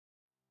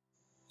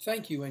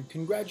Thank you and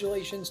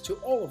congratulations to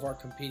all of our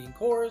competing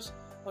corps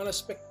on a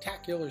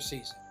spectacular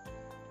season.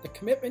 The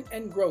commitment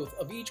and growth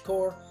of each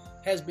corps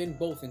has been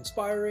both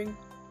inspiring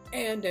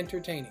and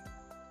entertaining.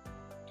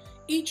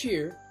 Each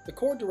year, the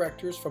corps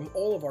directors from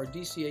all of our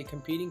DCA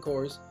competing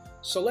corps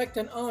select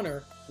and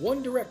honor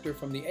one director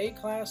from the A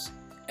class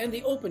and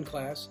the open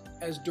class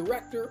as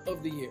Director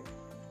of the Year.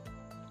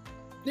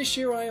 This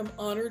year I am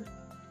honored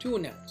to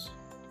announce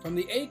from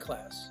the A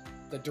class,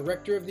 the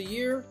Director of the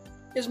Year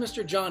is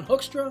Mr. John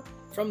Hoekstra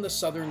from the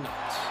Southern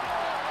Knights.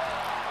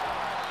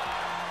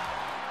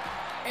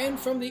 And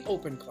from the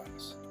open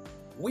class,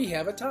 we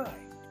have a tie.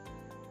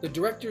 The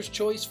Director's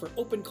choice for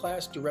Open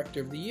Class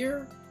Director of the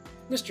Year,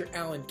 Mr.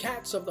 Alan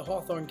Katz of the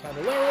Hawthorne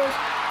Caballeros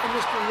and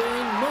Mr.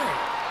 Lane Meyer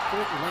for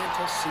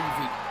Atlanta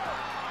CV.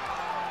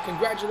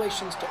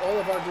 Congratulations to all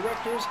of our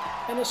directors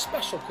and a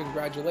special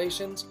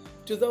congratulations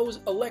to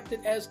those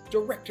elected as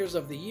Directors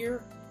of the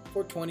Year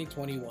for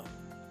 2021.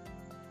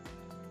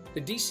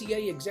 The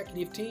DCA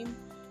executive team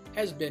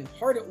has been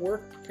hard at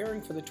work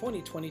preparing for the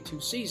 2022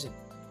 season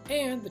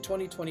and the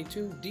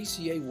 2022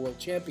 DCA World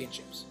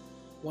Championships.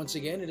 Once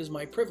again, it is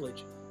my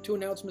privilege to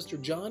announce Mr.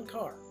 John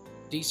Carr,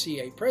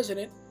 DCA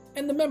President,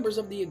 and the members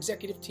of the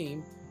executive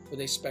team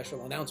with a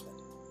special announcement.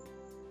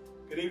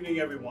 Good evening,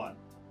 everyone.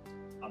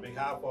 On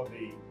behalf of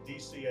the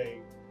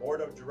DCA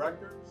Board of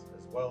Directors,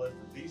 as well as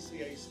the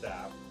DCA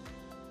staff,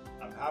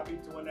 I'm happy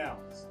to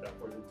announce that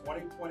for the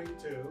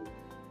 2022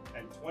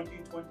 and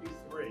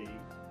 2023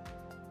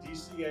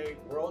 DCA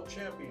World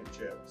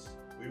Championships,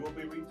 we will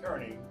be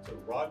returning to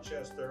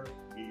Rochester,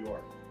 New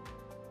York.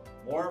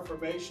 More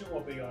information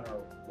will be on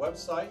our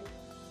website,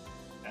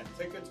 and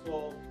tickets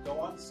will go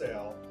on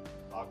sale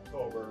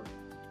October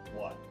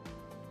 1.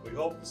 We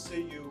hope to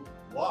see you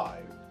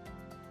live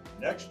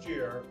next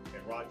year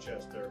in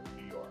Rochester,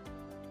 New York.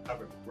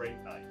 Have a great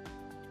night.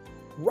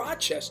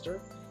 Rochester?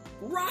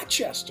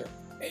 Rochester!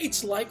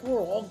 It's like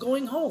we're all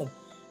going home.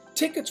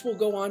 Tickets will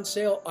go on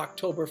sale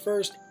October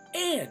 1st,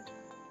 and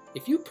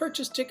if you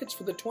purchase tickets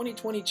for the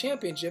 2020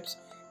 championships,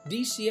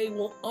 DCA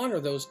will honor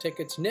those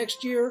tickets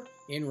next year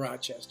in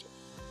Rochester.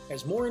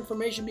 As more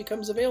information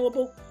becomes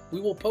available,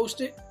 we will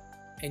post it,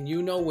 and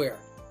you know where,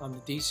 on the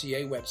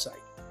DCA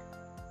website.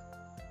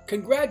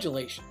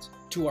 Congratulations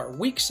to our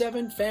Week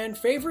 7 fan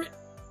favorite,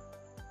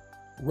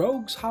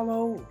 Rogues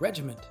Hollow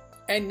Regiment.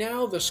 And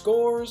now the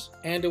scores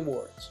and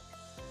awards.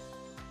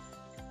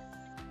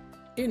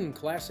 In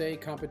Class A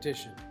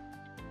competition,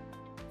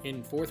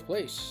 in 4th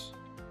place,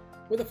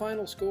 with a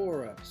final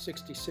score of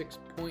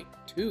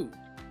 66.2,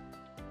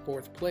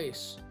 4th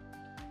place,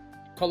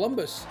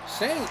 Columbus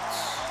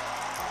Saints.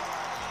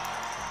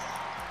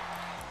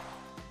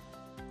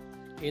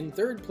 In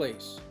 3rd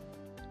place,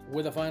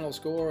 with a final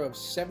score of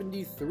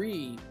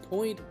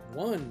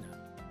 73.1,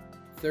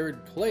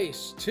 3rd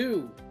place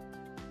to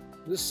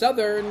the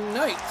Southern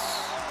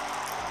Knights.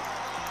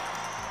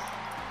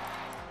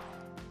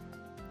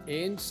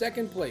 In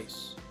 2nd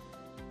place,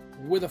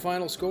 with a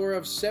final score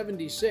of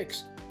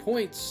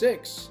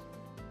 76.6,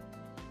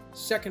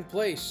 2nd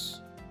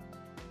place,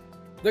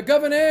 the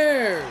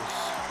Governors.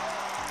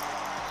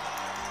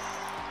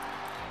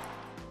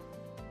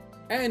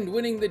 And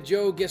winning the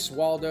Joe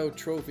Gesualdo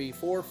Trophy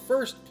for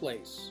 1st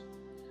place,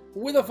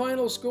 with a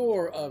final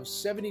score of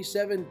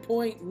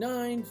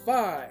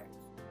 77.95.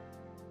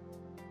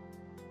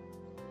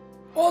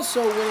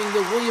 Also winning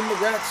the William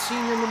McGrath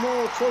Senior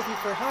Memorial Trophy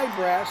for High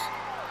Brass,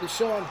 the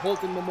Sean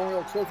Holton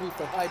Memorial Trophy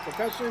for High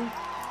Percussion,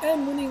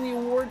 and winning the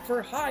award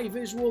for High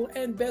Visual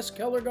and Best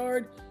Color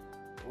Guard,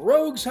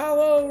 Rogues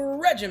Hollow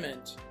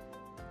Regiment.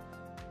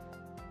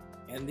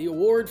 And the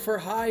award for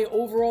High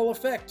Overall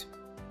Effect,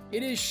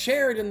 it is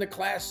shared in the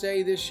Class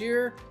A this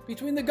year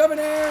between the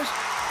Governors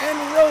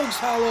and Rogues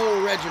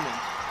Hollow Regiment.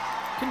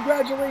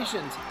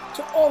 Congratulations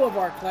to all of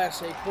our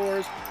Class A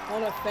corps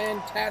on a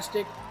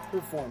fantastic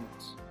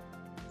performance.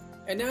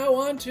 And now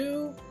on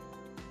to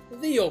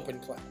the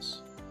open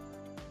class.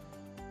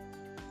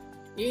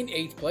 In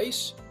 8th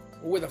place,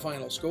 with a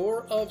final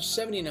score of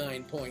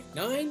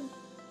 79.9,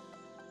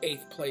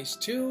 8th place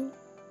to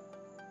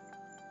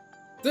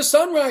the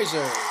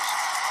Sunrisers.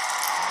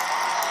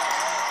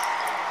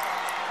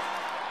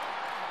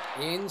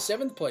 In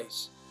 7th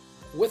place,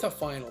 with a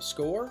final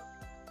score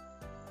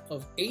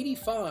of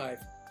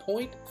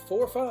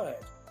 85.45,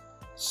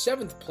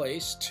 7th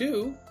place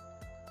to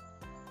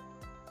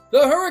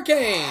the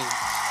Hurricanes.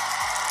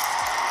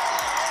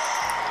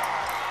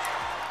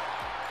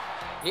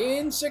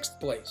 In 6th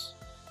place,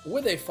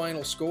 with a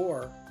final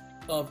score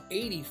of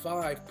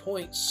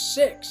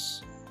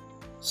 85.6,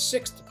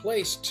 6th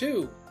place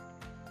to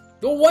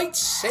the White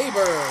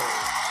Sabres.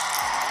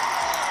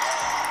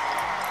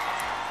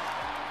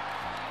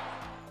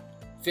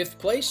 5th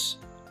place,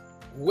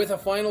 with a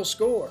final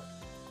score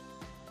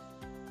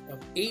of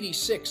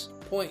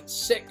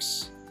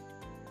 86.6,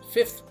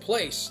 5th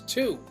place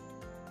to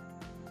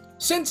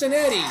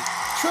Cincinnati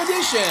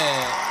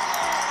Tradition.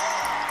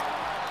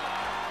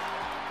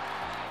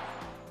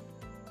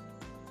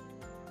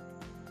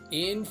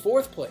 In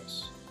 4th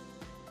place,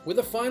 with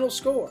a final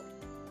score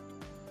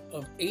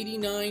of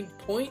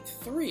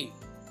 89.3.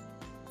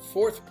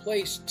 Fourth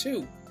place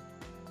to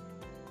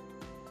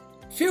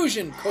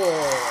Fusion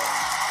Core.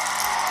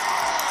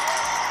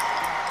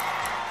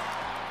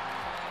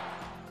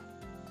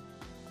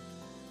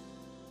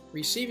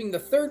 Receiving the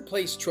third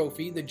place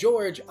trophy, the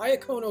George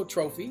Iacono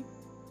Trophy,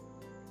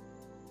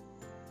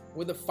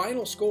 with a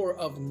final score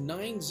of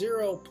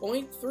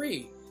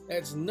 90.3.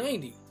 That's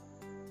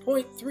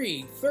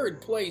 90.3.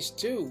 Third place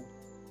to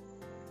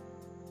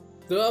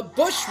the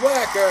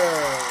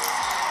Bushwhackers.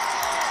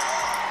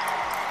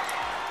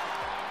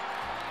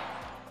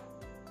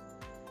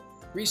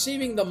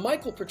 Receiving the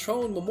Michael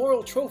Petrone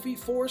Memorial Trophy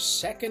for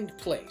second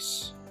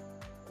place,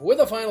 with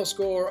a final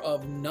score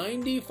of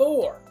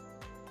 94.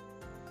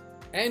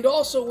 And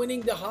also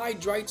winning the High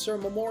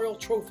Dreitzer Memorial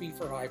Trophy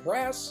for High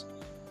Brass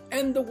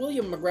and the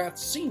William McGrath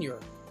Sr.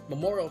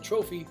 Memorial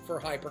Trophy for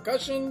High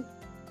Percussion,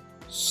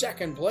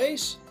 second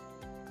place,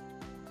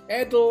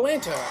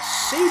 Atlanta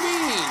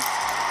CB.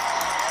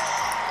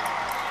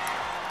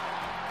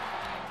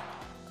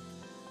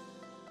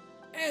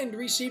 And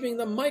receiving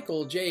the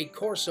Michael J.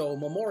 Corso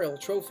Memorial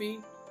Trophy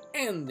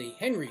and the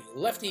Henry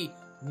Lefty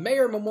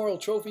Mayer Memorial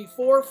Trophy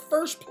for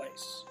first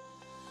place,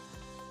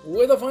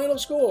 with a final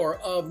score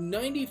of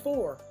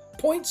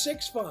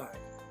 94.65.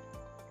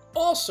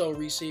 Also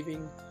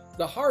receiving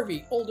the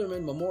Harvey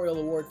Olderman Memorial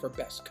Award for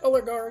Best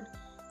Color Guard,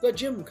 the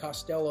Jim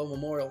Costello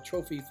Memorial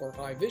Trophy for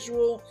High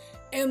Visual,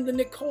 and the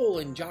Nicole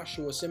and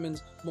Joshua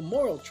Simmons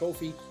Memorial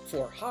Trophy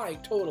for High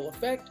Total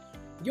Effect,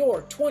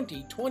 your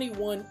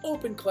 2021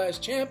 Open Class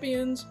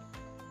champions,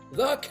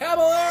 the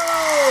Caballeros!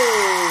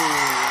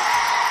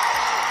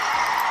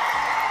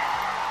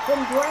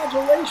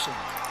 Congratulations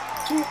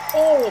to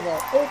all of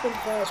our Open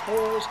Class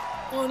horrors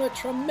on a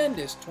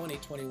tremendous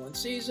 2021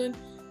 season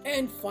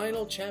and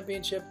final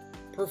championship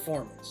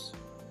performance.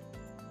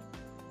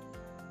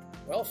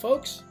 Well,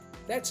 folks,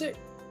 that's it.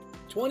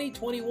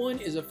 2021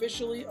 is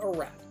officially a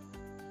wrap.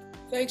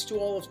 Thanks to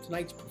all of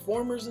tonight's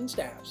performers and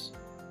staffs,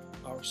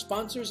 our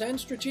sponsors and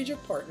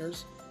strategic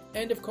partners,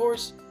 and of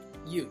course,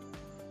 you,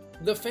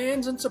 the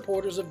fans and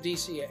supporters of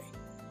DCA.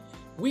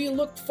 We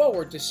look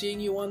forward to seeing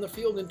you on the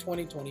field in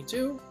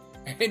 2022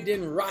 and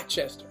in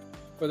Rochester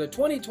for the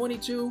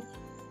 2022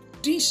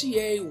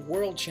 DCA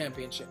World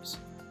Championships.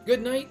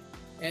 Good night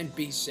and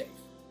be safe.